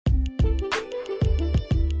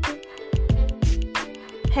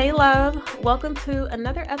Hey, love. Welcome to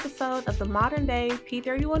another episode of the Modern Day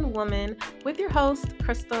P31 Woman with your host,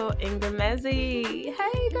 Crystal Ingamezi.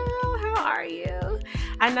 Hey, girl, how are you?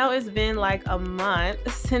 I know it's been like a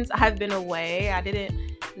month since I've been away. I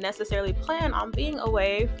didn't necessarily plan on being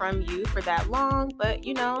away from you for that long, but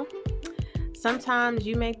sometimes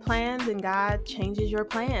you make plans and God changes your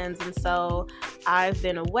plans. And so I've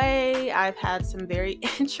been away. I've had some very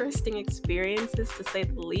interesting experiences, to say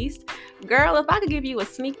the least. Girl, if I could give you a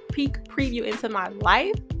sneak peek preview into my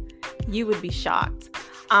life, you would be shocked.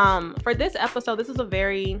 For this episode, this is a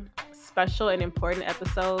very special and important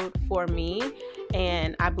episode for me,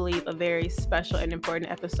 and I believe a very special and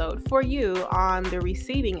important episode for you on the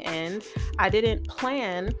receiving end. I didn't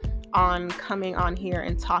plan on coming on here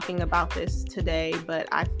and talking about this today, but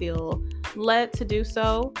I feel led to do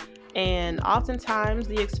so. And oftentimes,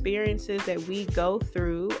 the experiences that we go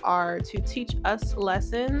through are to teach us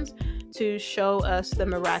lessons, to show us the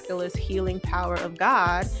miraculous healing power of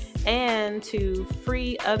God, and to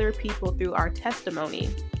free other people through our testimony.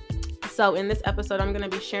 So in this episode, I'm going to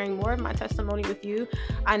be sharing more of my testimony with you.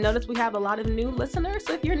 I noticed we have a lot of new listeners.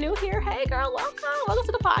 So if you're new here, hey girl, welcome. Welcome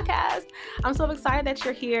to the podcast. I'm so excited that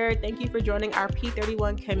you're here. Thank you for joining our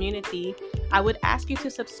P31 community. I would ask you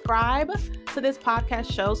to subscribe to this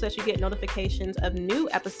podcast show so that you get notifications of new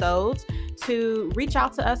episodes, to reach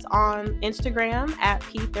out to us on Instagram at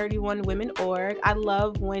P31women.org. I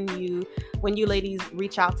love when you ladies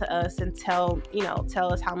reach out to us and tell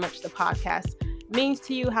us how much the podcast means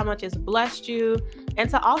to you, how much it's blessed you, and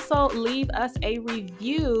to also leave us a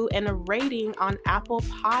review and a rating on Apple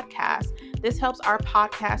Podcasts. This helps our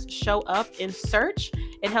podcast show up in search.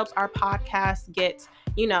 It helps our podcast get,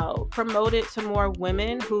 promoted to more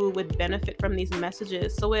women who would benefit from these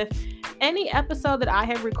messages. So if any episode that I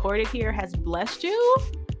have recorded here has blessed you,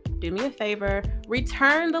 do me a favor,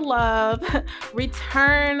 return the love,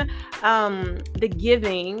 return the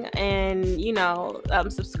giving, and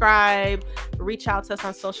subscribe, reach out to us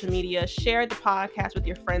on social media, share the podcast with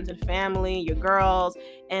your friends and family, your girls,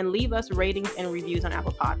 and leave us ratings and reviews on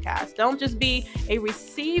Apple Podcasts. Don't just be a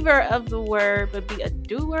receiver of the word, but be a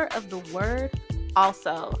doer of the word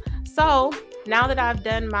also. So now that I've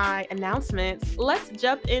done my announcements, let's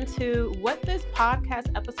jump into what this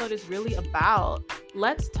podcast episode is really about.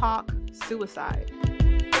 Let's talk suicide.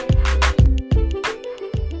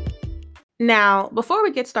 Now, before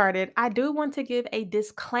we get started, I do want to give a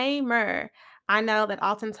disclaimer. I know that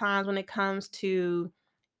oftentimes when it comes to,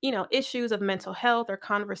 issues of mental health or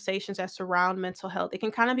conversations that surround mental health, it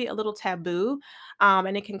can kind of be a little taboo,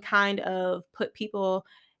 and it can kind of put people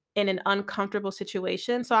in an uncomfortable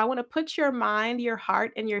situation. So I want to put your mind, your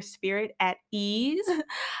heart, and your spirit at ease.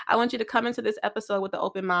 I want you to come into this episode with an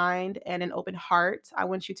open mind and an open heart. I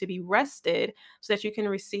want you to be rested so that you can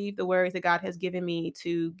receive the words that God has given me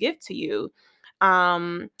to give to you.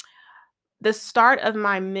 Um, the start of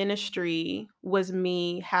my ministry was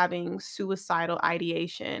me having suicidal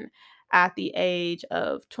ideation. At the age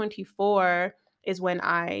of 24 is when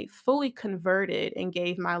I fully converted and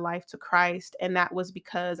gave my life to Christ. And that was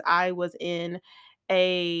because I was in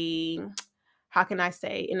a, how can I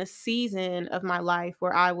say, in a season of my life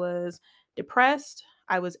where I was depressed,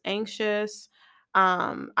 I was anxious,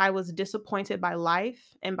 I was disappointed by life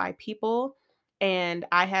and by people, and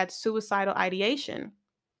I had suicidal ideation.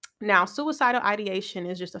 Now, suicidal ideation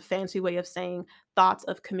is just a fancy way of saying thoughts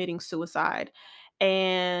of committing suicide.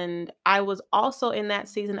 And I was also in that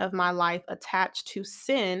season of my life attached to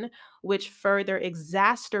sin, which further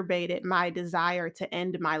exacerbated my desire to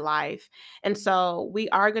end my life. And so we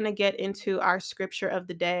are going to get into our scripture of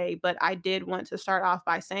the day, but I did want to start off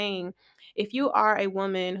by saying, if you are a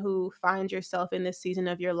woman who finds yourself in this season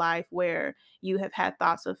of your life where you have had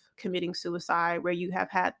thoughts of committing suicide, where you have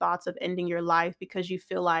had thoughts of ending your life because you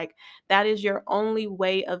feel like that is your only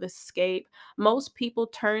way of escape. Most people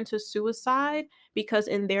turn to suicide because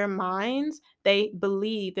in their minds, they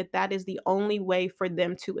believe that that is the only way for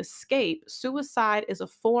them to escape. Suicide is a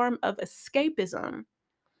form of escapism,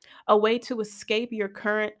 a way to escape your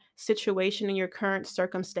current situation and your current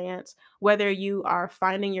circumstance, whether you are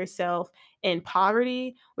finding yourself in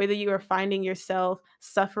poverty, whether you are finding yourself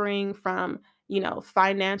suffering from,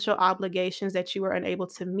 financial obligations that you are unable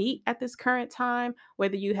to meet at this current time,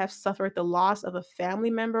 whether you have suffered the loss of a family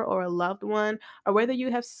member or a loved one, or whether you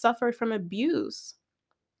have suffered from abuse.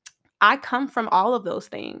 I come from all of those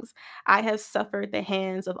things. I have suffered the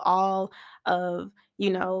hands of all of,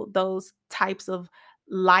 those types of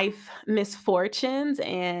life misfortunes,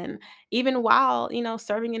 and even while,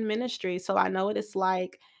 serving in ministry. So I know what it's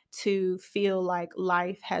like to feel like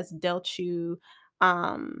life has dealt you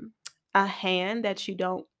um a hand that you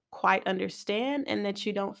don't quite understand and that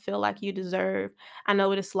you don't feel like you deserve. I know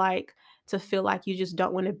what it's like to feel like you just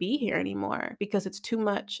don't want to be here anymore because it's too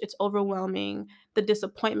much, it's overwhelming. The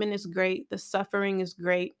disappointment is great, the suffering is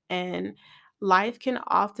great, and life can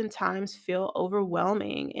oftentimes feel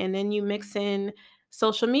overwhelming. And then you mix in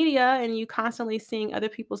social media and you constantly seeing other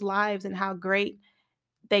people's lives and how great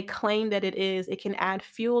they claim that it is, it can add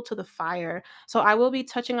fuel to the fire. So I will be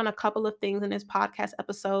touching on a couple of things in this podcast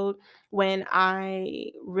episode. When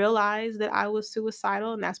I realized that I was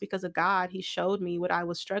suicidal, and that's because of God, He showed me what I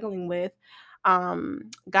was struggling with.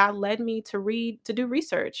 God led me to do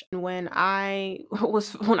research. And when I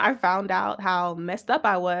found out how messed up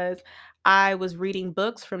I was reading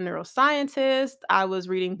books from neuroscientists. I was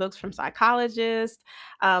reading books from psychologists.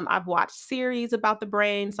 I've watched series about the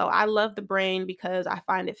brain. So I love the brain because I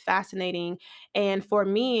find it fascinating. And for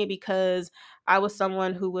me, because I was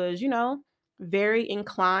someone who was, very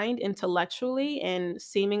inclined intellectually and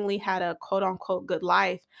seemingly had a quote unquote good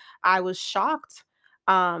life, I was shocked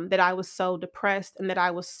that I was so depressed and that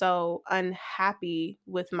I was so unhappy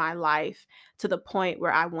with my life to the point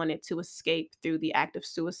where I wanted to escape through the act of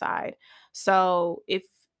suicide. So if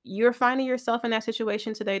you're finding yourself in that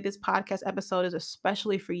situation today, this podcast episode is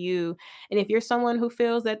especially for you. And if you're someone who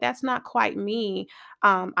feels that that's not quite me,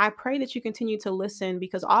 I pray that you continue to listen,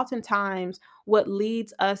 because oftentimes what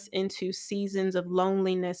leads us into seasons of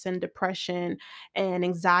loneliness and depression and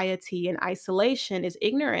anxiety and isolation is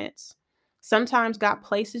ignorance. Sometimes God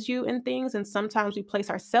places you in things, and sometimes we place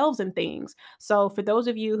ourselves in things. So, for those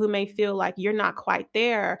of you who may feel like you're not quite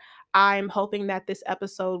there, I'm hoping that this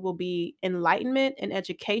episode will be enlightenment and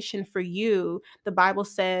education for you. The Bible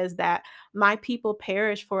says that my people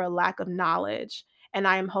perish for a lack of knowledge. And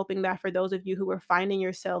I am hoping that for those of you who are finding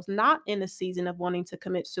yourselves not in a season of wanting to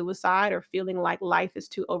commit suicide or feeling like life is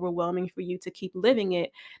too overwhelming for you to keep living it,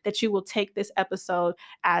 that you will take this episode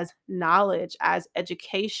as knowledge, as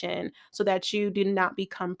education, so that you do not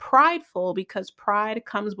become prideful, because pride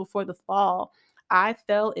comes before the fall. I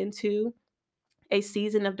fell into a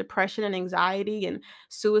season of depression and anxiety and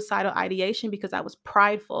suicidal ideation because I was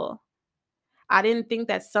prideful. I didn't think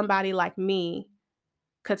that somebody like me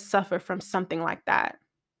could suffer from something like that.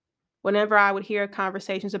 Whenever I would hear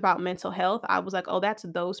conversations about mental health, I was like, oh, that's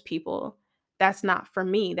those people. That's not for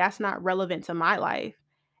me. That's not relevant to my life.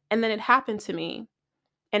 And then it happened to me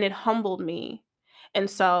and it humbled me. And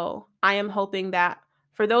so I am hoping that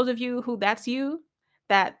for those of you who that's you,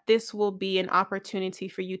 that this will be an opportunity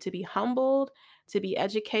for you to be humbled, to be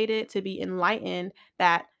educated, to be enlightened,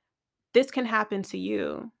 that this can happen to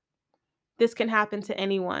you. This can happen to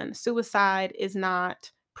anyone. Suicide is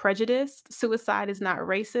not prejudiced. Suicide is not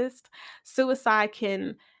racist. Suicide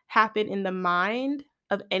can happen in the mind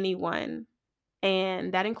of anyone,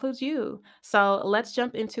 and that includes you. So let's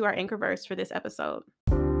jump into our anchor verse for this episode.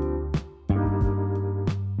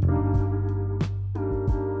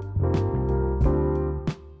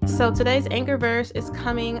 So today's anchor verse is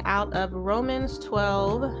coming out of Romans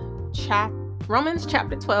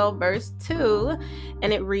chapter 12, verse 2,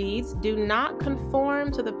 and it reads, "Do not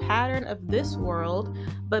conform to the pattern of this world,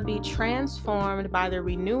 but be transformed by the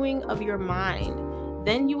renewing of your mind.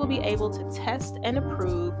 Then you will be able to test and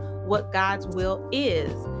approve what God's will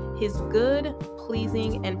is, His good,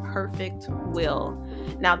 pleasing, and perfect will."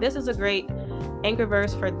 Now, this is a great anchor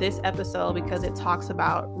verse for this episode because it talks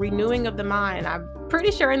about renewing of the mind. I'm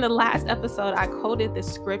pretty sure in the last episode I quoted this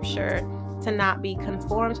scripture to not be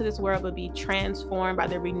conformed to this world, but be transformed by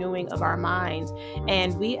the renewing of our minds.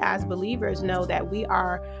 And we as believers know that we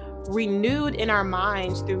are renewed in our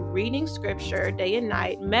minds through reading scripture day and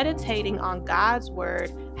night, meditating on God's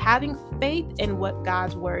word, having faith in what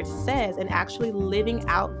God's word says, and actually living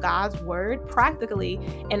out God's word practically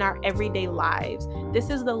in our everyday lives. This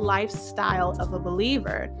is the lifestyle of a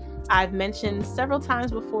believer. I've mentioned several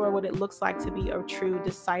times before what it looks like to be a true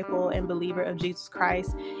disciple and believer of Jesus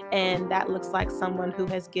Christ, and that looks like someone who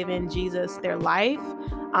has given Jesus their life.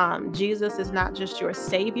 Jesus is not just your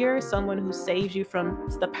savior, someone who saves you from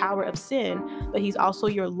the power of sin, but He's also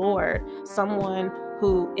your Lord, someone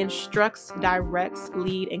who instructs, directs,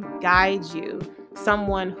 leads, and guides you,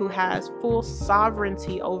 someone who has full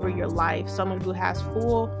sovereignty over your life, someone who has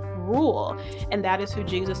full rule, and that is who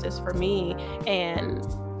Jesus is for me. And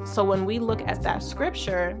so when we look at that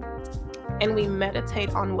scripture and we meditate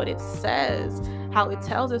on what it says, how it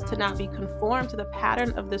tells us to not be conformed to the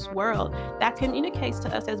pattern of this world, that communicates to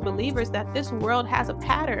us as believers that this world has a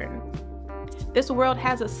pattern. This world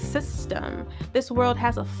has a system. This world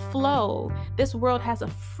has a flow. This world has a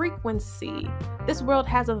frequency. This world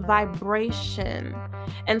has a vibration.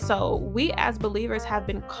 And so we as believers have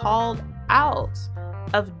been called out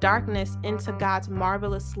of darkness into God's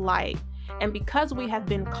marvelous light. And because we have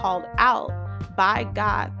been called out by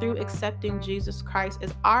God through accepting Jesus Christ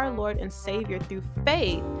as our Lord and Savior through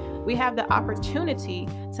faith, we have the opportunity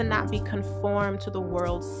to not be conformed to the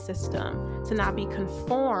world's system, to not be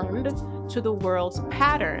conformed to the world's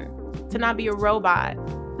pattern, to not be a robot,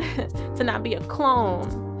 to not be a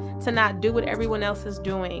clone, to not do what everyone else is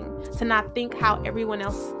doing, to not think how everyone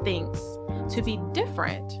else thinks, to be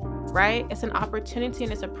different, right? It's an opportunity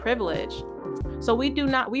and it's a privilege. So we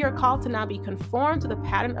are called to not be conformed to the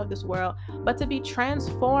pattern of this world, but to be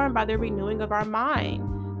transformed by the renewing of our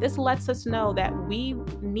mind. This lets us know that we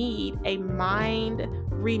need a mind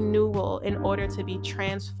renewal in order to be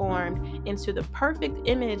transformed into the perfect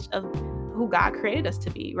image of who God created us to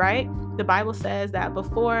be, right? The Bible says that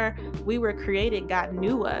before we were created, God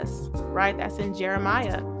knew us, right? That's in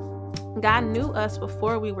Jeremiah. God knew us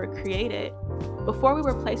before we were created. Before we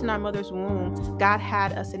were placed in our mother's womb, God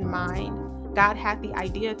had us in mind. God had the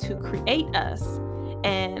idea to create us,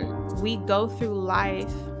 and we go through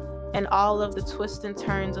life and all of the twists and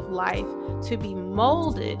turns of life to be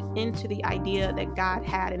molded into the idea that God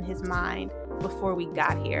had in his mind before we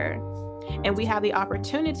got here. And we have the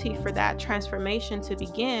opportunity for that transformation to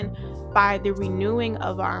begin by the renewing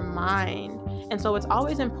of our mind. And so it's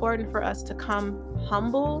always important for us to come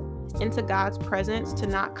humble into God's presence, to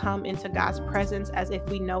not come into God's presence as if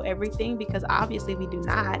we know everything, because obviously we do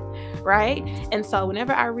not, right? And so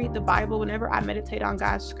whenever I read the Bible, whenever I meditate on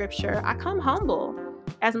God's scripture, I come humble.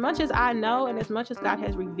 As much as I know and as much as God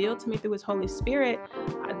has revealed to me through his Holy Spirit,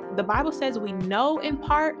 the Bible says we know in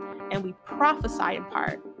part and we prophesy in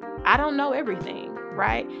part. I don't know everything,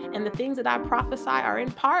 right? And the things that I prophesy are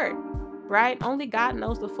in part, right? Only God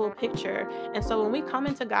knows the full picture. And so when we come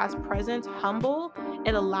into God's presence humble,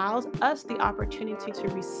 it allows us the opportunity to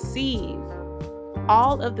receive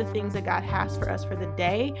all of the things that God has for us for the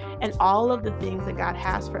day and all of the things that God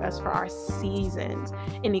has for us for our seasons.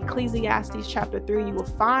 In Ecclesiastes chapter 3, you will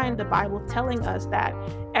find the Bible telling us that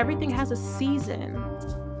everything has a season.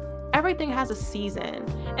 Everything has a season.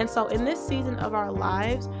 And so in this season of our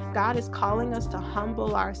lives, God is calling us to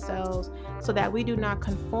humble ourselves so that we do not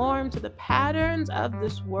conform to the patterns of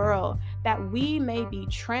this world, that we may be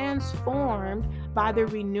transformed by the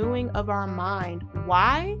renewing of our mind.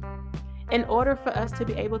 Why? In order for us to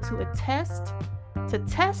be able to test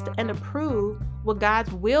and approve what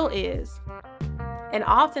God's will is. And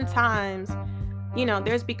oftentimes,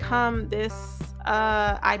 there's become this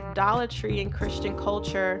idolatry in Christian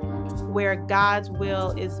culture where God's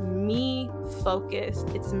will is me focused,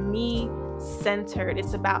 it's me centered,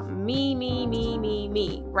 it's about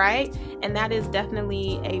me, right? And that is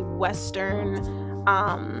definitely a Western,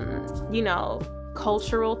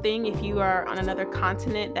 cultural thing. If you are on another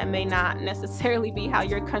continent, that may not necessarily be how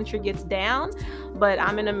your country gets down, but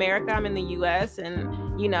I'm in America, I'm in the US, and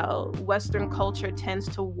Western culture tends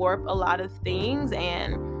to warp a lot of things,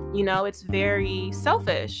 and it's very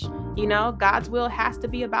selfish. God's will has to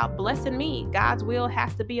be about blessing me. God's will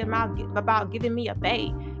has to be about giving me a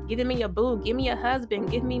bae, giving me a boo, give me a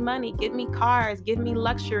husband, give me money, give me cars, give me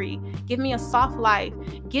luxury, give me a soft life,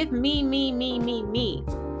 give me.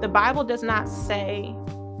 The Bible does not say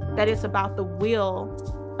that it's about the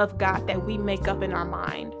will of God that we make up in our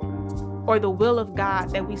mind, or the will of God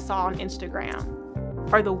that we saw on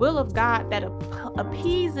Instagram, or the will of God that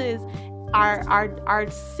appeases our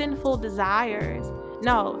sinful desires.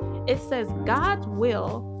 No, it says God's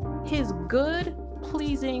will, his good,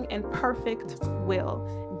 pleasing, and perfect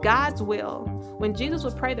will. God's will. When Jesus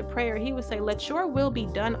would pray the prayer, he would say, "Let your will be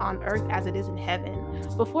done on earth as it is in heaven."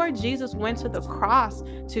 Before Jesus went to the cross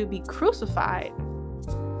to be crucified,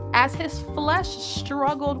 as his flesh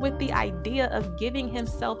struggled with the idea of giving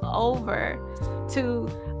himself over to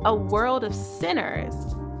a world of sinners,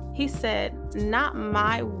 he said, "Not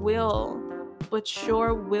my will, but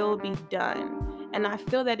your will be done." And I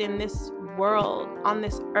feel that in this world, on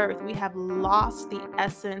this earth, we have lost the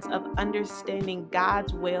essence of understanding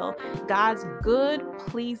God's will, God's good,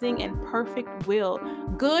 pleasing, and perfect will.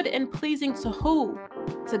 Good and pleasing to who?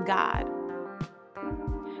 To God.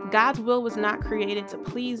 God's will was not created to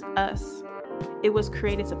please us. It was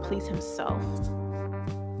created to please himself.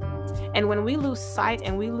 And when we lose sight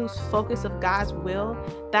and we lose focus of God's will,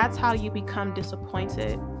 that's how you become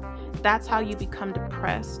disappointed. That's how you become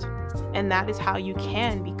depressed. And that is how you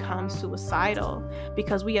can become suicidal,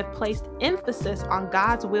 because we have placed emphasis on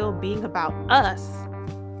God's will being about us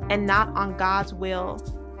and not on God's will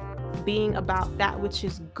being about that which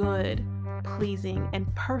is good, pleasing,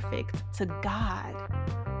 and perfect to God.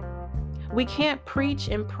 We can't preach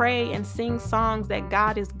and pray and sing songs that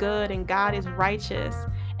God is good and God is righteous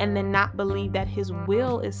and then not believe that his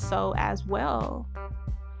will is so as well.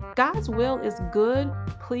 God's will is good,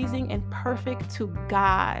 pleasing, and perfect to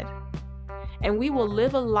God. And we will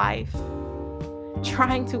live a life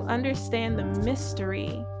trying to understand the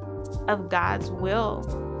mystery of God's will.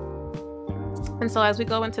 And so as we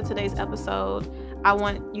go into today's episode, I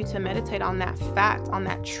want you to meditate on that fact, on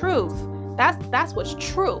that truth. That's what's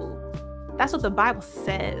true. That's what the Bible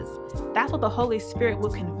says. That's what the Holy Spirit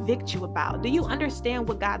will convict you about. Do you understand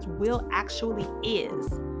what God's will actually is?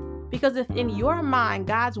 Because if in your mind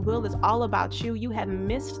God's will is all about you, you have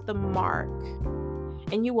missed the mark.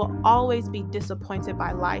 And you will always be disappointed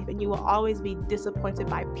by life, and you will always be disappointed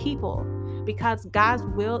by people, because God's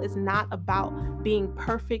will is not about being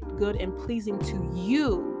perfect, good, and pleasing to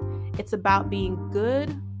you. It's about being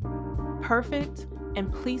good, perfect,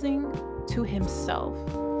 and pleasing to himself.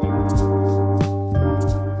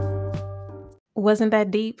 Wasn't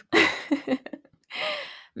that deep?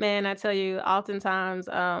 Man, I tell you, oftentimes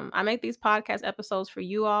I make these podcast episodes for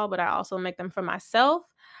you all, but I also make them for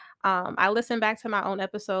myself. I listen back to my own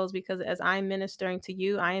episodes because as I'm ministering to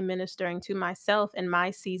you, I am ministering to myself in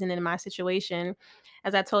my season, in my situation.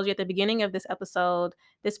 As I told you at the beginning of this episode,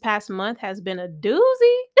 this past month has been a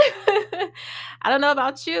doozy. I don't know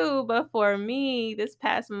about you, but for me, these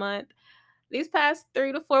past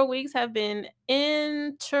 3 to 4 weeks have been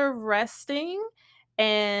interesting,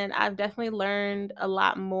 and I've definitely learned a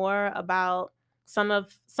lot more about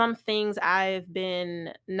some things I've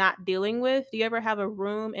been not dealing with. Do you ever have a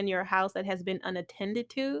room in your house that has been unattended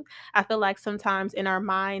to? I feel like sometimes in our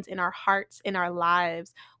minds, in our hearts, in our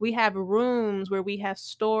lives, we have rooms where we have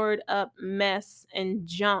stored up mess and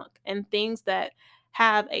junk and things that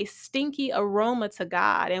have a stinky aroma to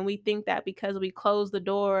God. And we think that because we close the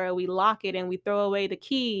door, we lock it, and we throw away the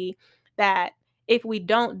key, that if we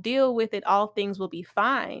don't deal with it, all things will be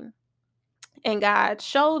fine. And God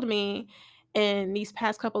showed me in these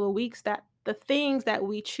past couple of weeks that the things that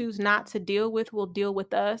we choose not to deal with will deal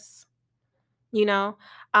with us. You know,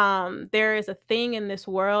 there is a thing in this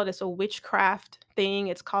world, it's a witchcraft thing.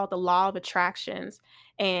 It's called the law of attractions.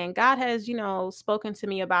 And God has, spoken to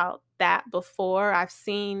me about that before. I've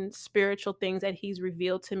seen spiritual things that He's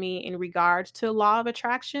revealed to me in regards to law of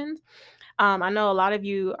attractions. I know a lot of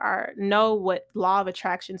you know what law of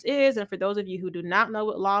attractions is, and for those of you who do not know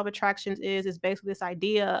what law of attractions is, it's basically this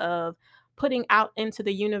idea of putting out into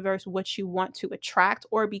the universe what you want to attract,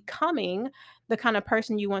 or becoming the kind of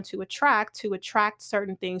person you want to attract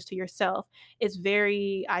certain things to yourself. It's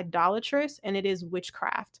very idolatrous, and it is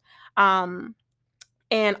witchcraft. And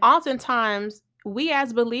oftentimes, we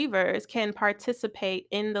as believers can participate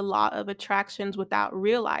in the law of attractions without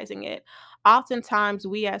realizing it. Oftentimes,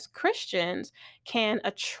 we as Christians can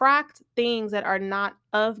attract things that are not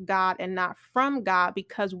of God and not from God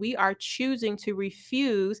because we are choosing to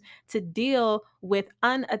refuse to deal with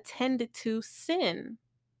unattended to sin.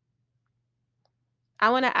 I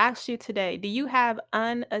want to ask you today, do you have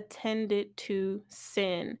unattended to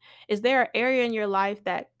sin? Is there an area in your life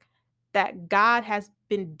that God has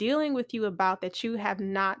been dealing with you about that you have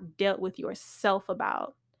not dealt with yourself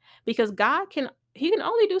about? Because he can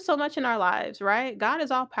only do so much in our lives, right? God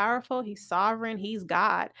is all powerful, he's sovereign, he's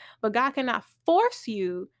God, but God cannot force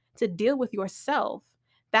you to deal with yourself.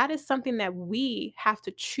 That is something that we have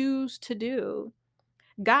to choose to do.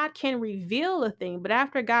 God can reveal a thing, but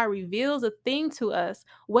after God reveals a thing to us,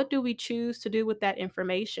 what do we choose to do with that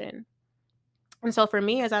information? And so for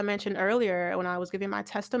me, as I mentioned earlier, when I was giving my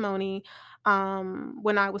testimony,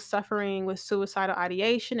 when I was suffering with suicidal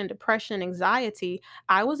ideation and depression and anxiety,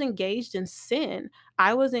 I was engaged in sin.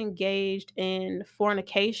 I was engaged in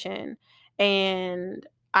fornication. And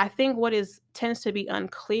I think what is tends to be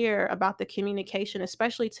unclear about the communication,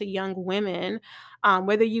 especially to young women,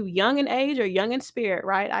 whether you young in age or young in spirit,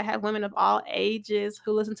 right? I have women of all ages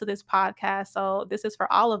who listen to this podcast, so this is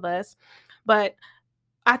for all of us. But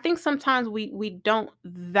I think sometimes we don't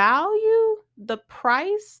value the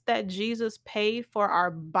price that Jesus paid for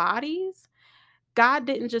our bodies. God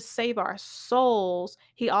didn't just save our souls,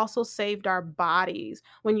 he also saved our bodies.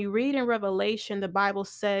 When you read in Revelation, the Bible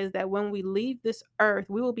says that when we leave this earth,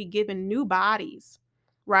 we will be given new bodies,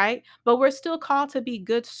 right? But we're still called to be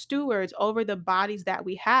good stewards over the bodies that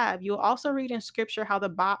we have. You'll also read in scripture how the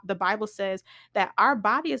Bible says that our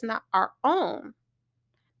body is not our own,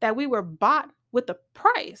 that we were bought with a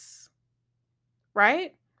price,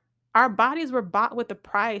 right? Our bodies were bought with a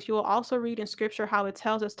price. You will also read in scripture how it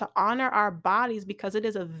tells us to honor our bodies because it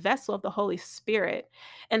is a vessel of the Holy Spirit.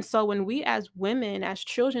 And so when we as women, as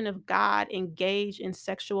children of God, engage in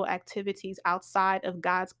sexual activities outside of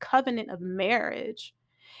God's covenant of marriage,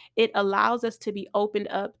 it allows us to be opened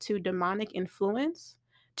up to demonic influence,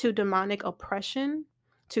 to demonic oppression,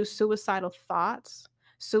 to suicidal thoughts,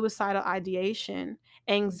 suicidal ideation,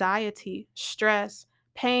 anxiety, stress,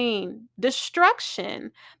 pain,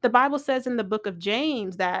 destruction. The Bible says in the book of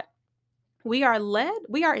James that we are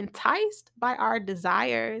enticed by our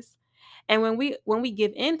desires. And when we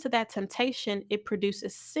give in to that temptation, it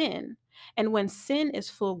produces sin. And when sin is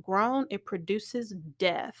full grown, it produces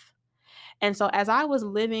death. And so, as I was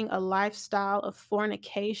living a lifestyle of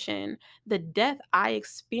fornication, the death I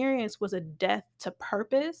experienced was a death to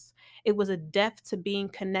purpose. It was a death to being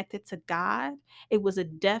connected to God. It was a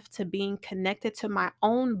death to being connected to my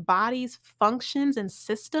own body's functions and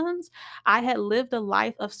systems. I had lived a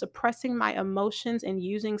life of suppressing my emotions and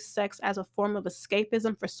using sex as a form of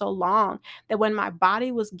escapism for so long that when my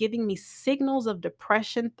body was giving me signals of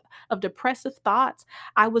depression, of depressive thoughts,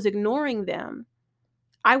 I was ignoring them.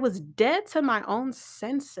 I was dead to my own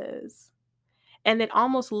senses, and it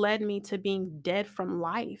almost led me to being dead from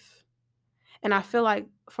life. And I feel like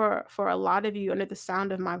for a lot of you under the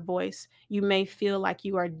sound of my voice, you may feel like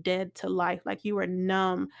you are dead to life, like you are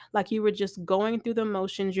numb, like you were just going through the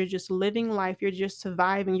motions, you're just living life, you're just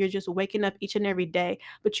surviving, you're just waking up each and every day,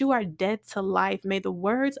 but you are dead to life. May the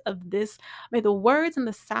words and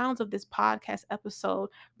the sounds of this podcast episode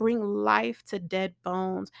bring life to dead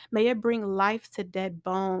bones. May it bring life to dead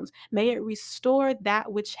bones. May it restore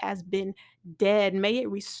that which has been dead. May it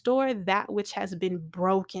restore that which has been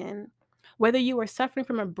broken. Whether you are suffering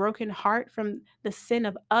from a broken heart from the sin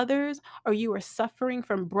of others, or you are suffering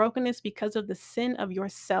from brokenness because of the sin of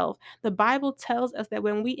yourself, the Bible tells us that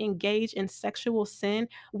when we engage in sexual sin,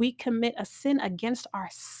 we commit a sin against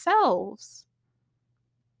ourselves.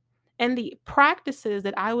 And the practices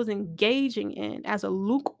that I was engaging in as a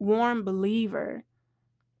lukewarm believer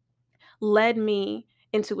led me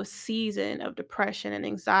into a season of depression and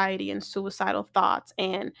anxiety and suicidal thoughts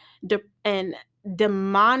and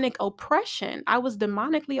demonic oppression. I was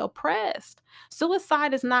demonically oppressed.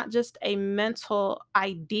 Suicide is not just a mental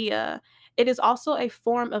idea. It is also a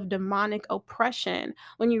form of demonic oppression.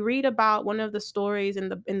 When you read about one of the stories in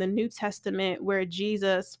the New Testament where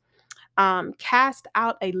Jesus cast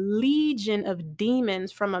out a legion of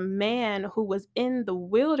demons from a man who was in the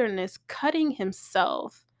wilderness cutting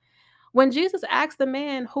himself. When Jesus asked the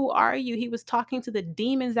man, "Who are you?" he was talking to the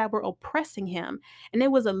demons that were oppressing him, and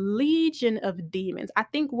it was a legion of demons. I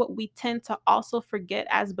think what we tend to also forget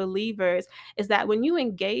as believers is that when you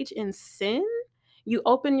engage in sin, you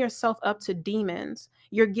open yourself up to demons.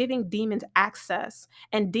 You're giving demons access,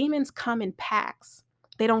 and demons come in packs.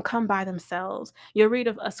 They don't come by themselves. You'll read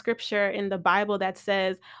of a scripture in the Bible that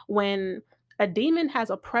says when a demon has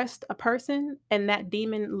oppressed a person and that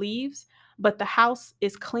demon leaves, but the house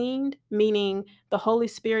is cleaned, meaning the Holy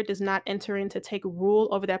Spirit does not enter in to take rule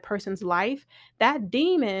over that person's life, that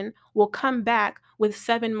demon will come back with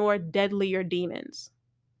 7 more deadlier demons.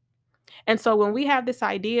 And so when we have this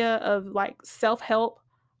idea of like self-help,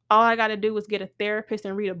 all I got to do is get a therapist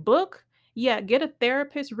and read a book. Yeah, get a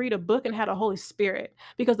therapist, read a book, and have the Holy Spirit.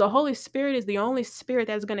 Because the Holy Spirit is the only spirit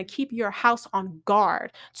that's going to keep your house on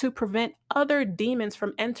guard to prevent other demons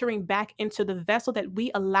from entering back into the vessel that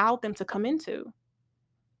we allowed them to come into.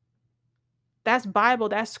 That's Bible,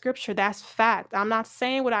 that's scripture, that's fact. I'm not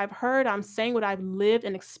saying what I've heard, I'm saying what I've lived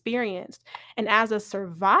and experienced. And as a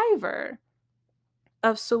survivor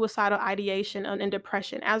of suicidal ideation and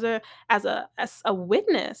depression, as a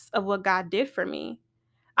witness of what God did for me,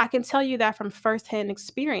 I can tell you that from firsthand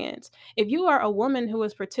experience. If you are a woman who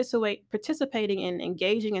is participating in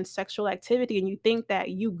engaging in sexual activity and you think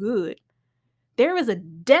that you good, there is a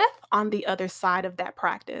death on the other side of that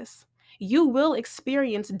practice. You will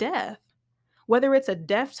experience death. Whether it's a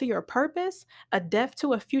death to your purpose, a death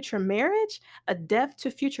to a future marriage, a death to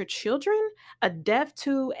future children, a death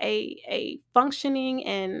to a functioning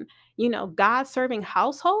and, God-serving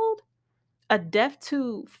household, a death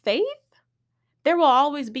to faith, there will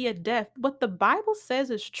always be a death. What the Bible says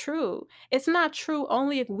is true. It's not true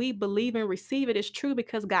only if we believe and receive it. It's true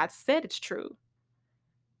because God said it's true.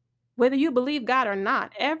 Whether you believe God or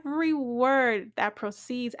not, every word that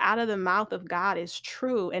proceeds out of the mouth of God is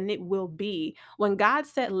true and it will be. When God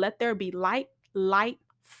said, "Let there be light," light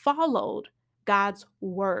followed God's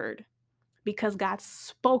word because God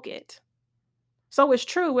spoke it. So it's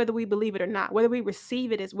true whether we believe it or not, whether we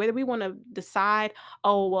receive it, is whether we want to decide,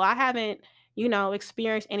 "Oh, well, I haven't,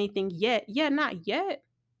 experienced anything yet." Yeah, not yet.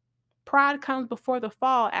 Pride comes before the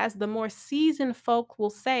fall, as the more seasoned folk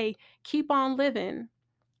will say, "Keep on living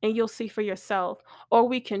and you'll see for yourself." Or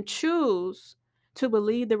we can choose to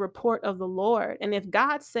believe the report of the Lord. And if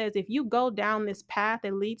God says, if you go down this path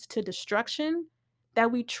that leads to destruction,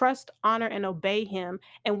 that we trust, honor, and obey Him,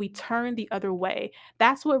 and we turn the other way.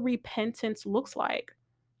 That's what repentance looks like.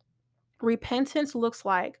 Repentance looks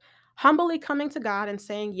like humbly coming to God and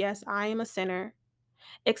saying, "Yes, I am a sinner,"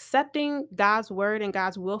 accepting God's word and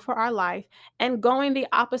God's will for our life, and going the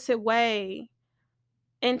opposite way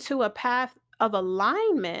into a path of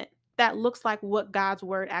alignment that looks like what God's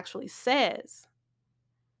word actually says.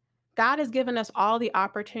 God has given us all the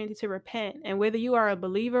opportunity to repent. And whether you are a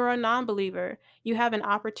believer or a non believer, you have an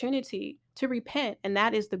opportunity to repent. And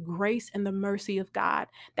that is the grace and the mercy of God.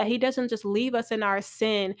 That He doesn't just leave us in our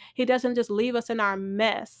sin, He doesn't just leave us in our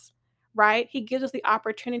mess, right? He gives us the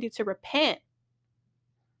opportunity to repent.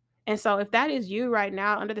 And so, if that is you right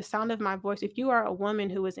now, under the sound of my voice, if you are a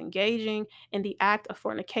woman who is engaging in the act of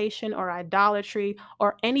fornication or idolatry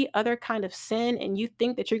or any other kind of sin, and you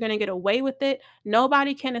think that you're going to get away with it,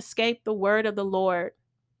 nobody can escape the word of the Lord.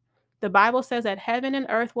 The Bible says that heaven and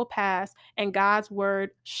earth will pass and God's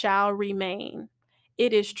word shall remain.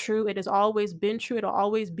 It is true. It has always been true. It'll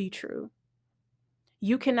always be true.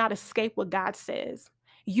 You cannot escape what God says.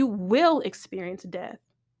 You will experience death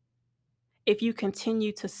if you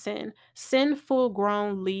continue to sin. Sin full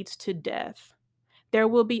grown leads to death. There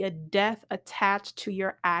will be a death attached to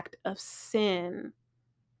your act of sin.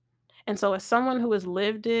 And so as someone who has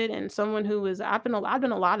lived it and someone who is I've done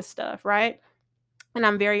a lot of stuff, right? And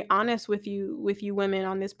I'm very honest with you women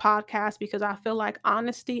on this podcast because I feel like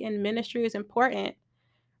honesty in ministry is important,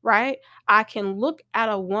 right? I can look at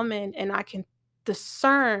a woman and I can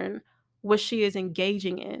discern what she is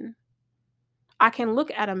engaging in. I can look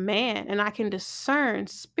at a man and I can discern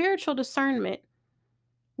spiritual discernment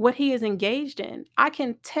what he is engaged in. I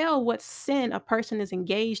can tell what sin a person is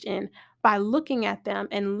engaged in by looking at them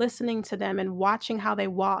and listening to them and watching how they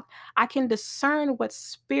walk. I can discern what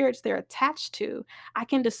spirits they're attached to. I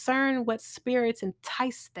can discern what spirits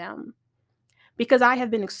entice them because I have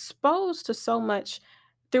been exposed to so much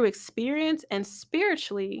through experience and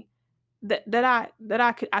spiritually that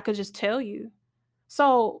I could just tell you.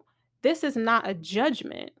 So this is not a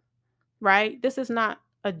judgment, right? This is not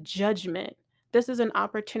a judgment. This is an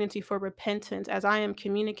opportunity for repentance as I am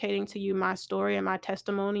communicating to you my story and my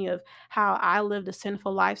testimony of how I lived a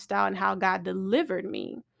sinful lifestyle and how God delivered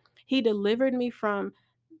me. He delivered me from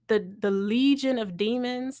the legion of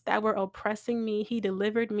demons that were oppressing me. He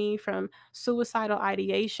delivered me from suicidal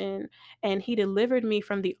ideation, and He delivered me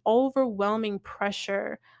from the overwhelming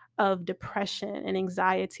pressure of depression and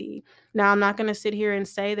anxiety. Now, I'm not going to sit here and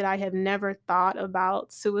say that I have never thought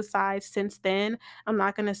about suicide since then. I'm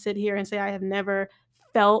not going to sit here and say I have never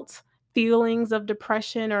felt feelings of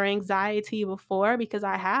depression or anxiety before, because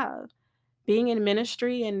I have. Being in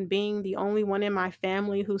ministry and being the only one in my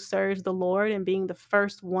family who serves the Lord and being the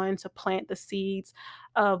first one to plant the seeds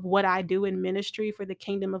of what I do in ministry for the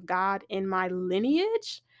kingdom of God in my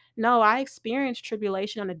lineage, no, I experience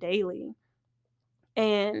tribulation on a daily.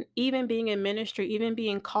 And even being in ministry, even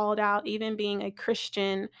being called out, even being a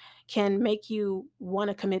Christian can make you want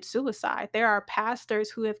to commit suicide. There are pastors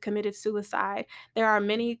who have committed suicide. There are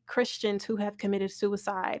many Christians who have committed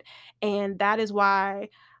suicide. And that is why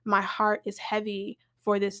my heart is heavy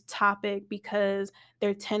for this topic, because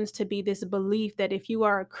there tends to be this belief that if you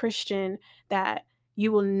are a Christian, that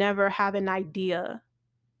you will never have an idea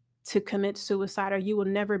to commit suicide, or you will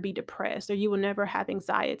never be depressed, or you will never have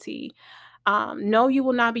anxiety. No, you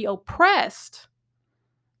will not be oppressed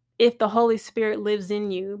if the Holy Spirit lives in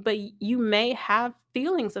you, but you may have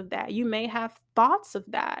feelings of that. You may have thoughts of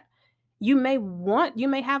that. You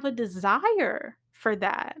may have a desire for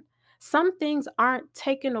that. Some things aren't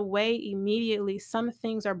taken away immediately, some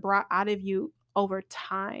things are brought out of you over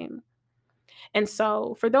time. And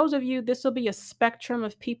so, for those of you, this will be a spectrum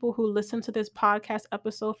of people who listen to this podcast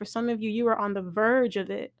episode. For some of you, you are on the verge of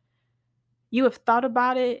it. You have thought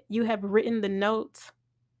about it, you have written the notes,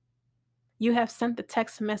 you have sent the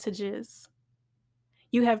text messages,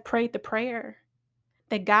 you have prayed the prayer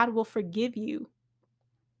that God will forgive you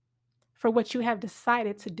for what you have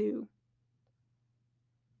decided to do.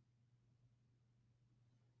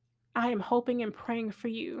 I am hoping and praying for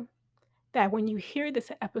you that when you hear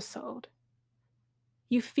this episode,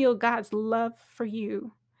 you feel God's love for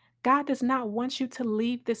you. God does not want you to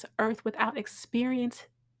leave this earth without experiencing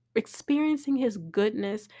His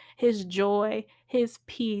goodness, His joy, His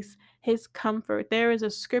peace, His comfort. There is a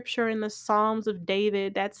scripture in the Psalms of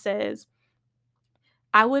David that says,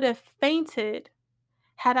 "I would have fainted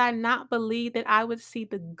had I not believed that I would see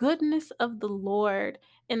the goodness of the Lord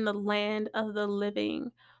in the land of the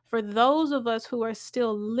living." For those of us who are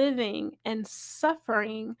still living and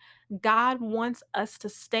suffering, God wants us to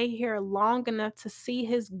stay here long enough to see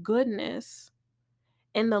His goodness.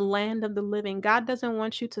 in the land of the living. God doesn't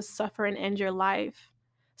want you to suffer and end your life.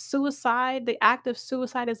 Suicide, the act of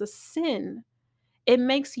suicide is a sin. It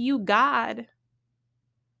makes you God,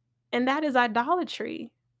 and that is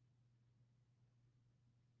idolatry.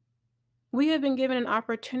 We have been given an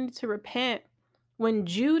opportunity to repent. When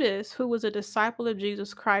Judas, who was a disciple of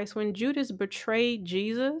Jesus Christ, when Judas betrayed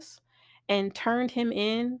Jesus and turned him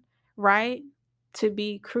in, right, to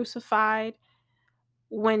be crucified,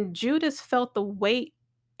 when Judas felt the weight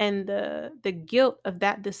and the guilt of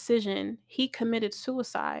that decision, he committed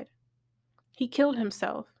suicide. He killed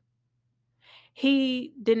himself.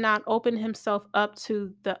 He did not open himself up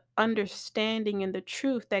to the understanding and the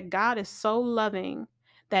truth that God is so loving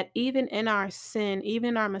that even in our sin,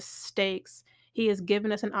 even in our mistakes, He has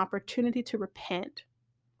given us an opportunity to repent.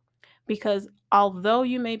 Because although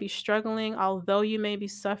you may be struggling, although you may be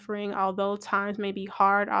suffering, although times may be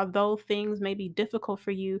hard, although things may be difficult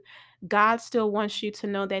for you, God still wants you to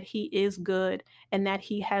know that He is good and that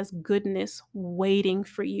He has goodness waiting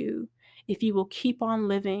for you. If you will keep on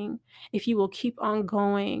living, if you will keep on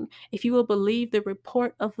going, if you will believe the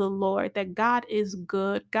report of the Lord that God is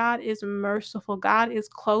good, God is merciful, God is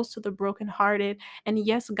close to the brokenhearted, and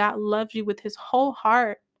yes, God loves you with His whole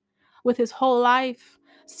heart, with His whole life,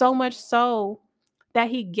 so much so that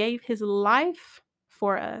He gave His life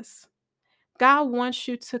for us. God wants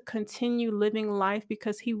you to continue living life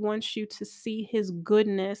because He wants you to see His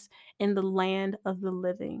goodness in the land of the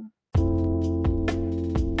living.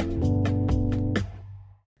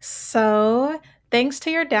 So, thanks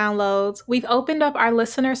to your downloads, we've opened up our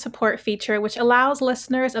listener support feature, which allows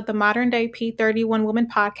listeners of the Modern Day P31 Woman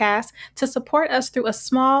podcast to support us through a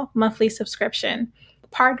small monthly subscription.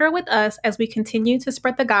 Partner with us as we continue to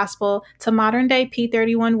spread the gospel to modern day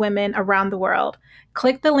P31 women around the world.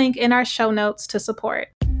 Click the link in our show notes to support.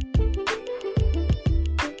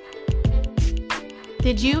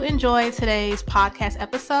 Did you enjoy today's podcast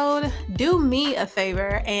episode? Do me a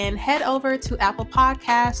favor and head over to Apple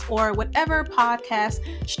Podcasts or whatever podcast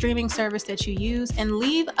streaming service that you use and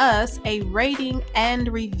leave us a rating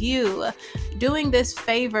and review. Doing this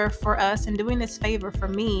favor for us and doing this favor for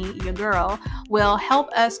me, your girl, will help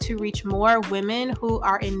us to reach more women who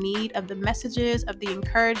are in need of the messages, of the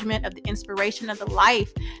encouragement, of the inspiration, of the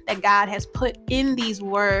life that God has put in these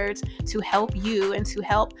words to help you and to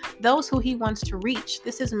help those who He wants to reach.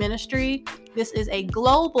 This is ministry. This is a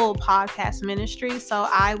global podcast ministry. So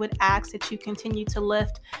I would ask that you continue to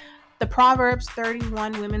lift the Proverbs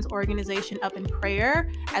 31 Women's Organization up in prayer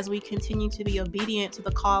as we continue to be obedient to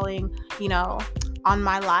the calling, on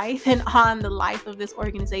my life and on the life of this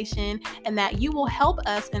organization, and that you will help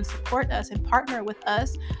us and support us and partner with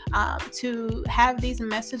us to have these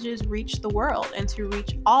messages reach the world and to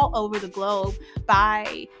reach all over the globe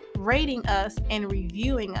by rating us and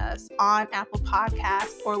reviewing us on Apple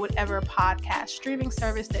Podcasts or whatever podcast streaming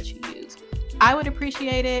service that you use. I would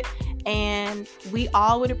appreciate it, and we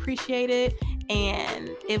all would appreciate it,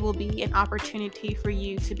 and it will be an opportunity for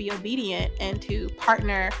you to be obedient and to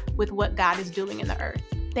partner with what God is doing in the earth.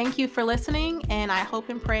 Thank you for listening, and I hope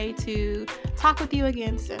and pray to talk with you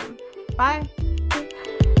again soon. Bye.